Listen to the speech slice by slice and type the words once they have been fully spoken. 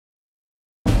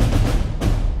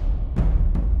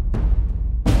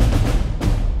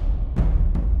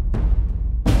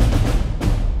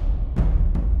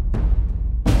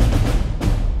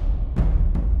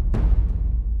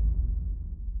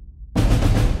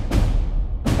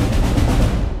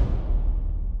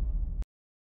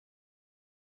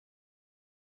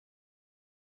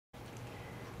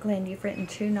Glenn, you've written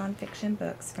 2 nonfiction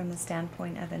books from the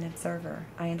standpoint of an observer.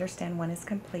 I understand one is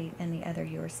complete and the other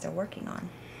you are still working on.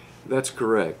 That's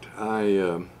correct.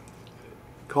 I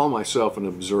call myself an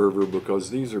observer because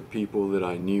these are people that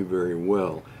I knew very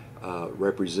well,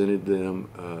 represented them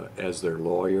as their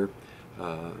lawyer,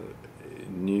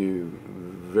 knew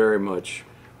very much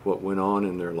what went on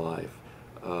in their life.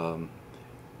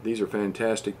 These are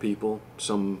fantastic people.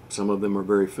 Some of them are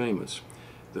very famous.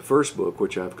 The first book,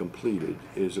 which I've completed,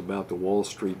 is about the Wall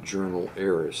Street Journal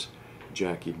heiress,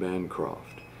 Jackie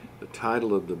Bancroft. The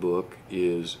title of the book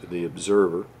is The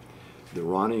Observer, the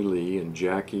Ronnie Lee and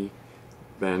Jackie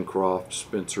Bancroft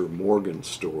Spencer Morgan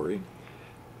story,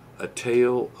 a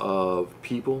tale of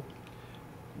people,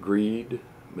 greed,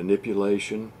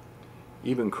 manipulation,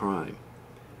 even crime.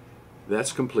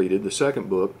 That's completed. The second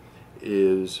book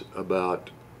is about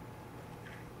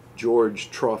George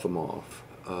Trofimoff,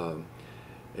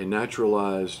 a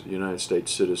naturalized United States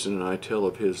citizen, and I tell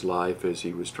of his life as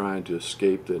he was trying to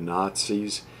escape the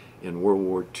Nazis in World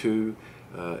War II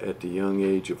at the young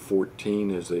age of 14,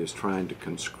 as they was trying to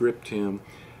conscript him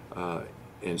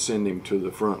and send him to the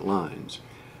front lines.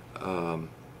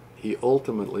 He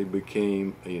ultimately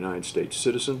became a United States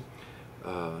citizen,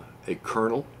 a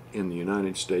colonel in the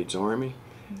United States Army,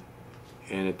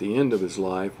 and at the end of his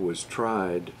life was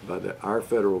tried by our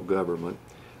federal government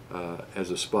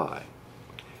as a spy.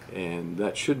 And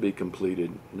that should be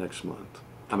completed next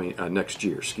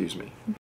year, excuse me.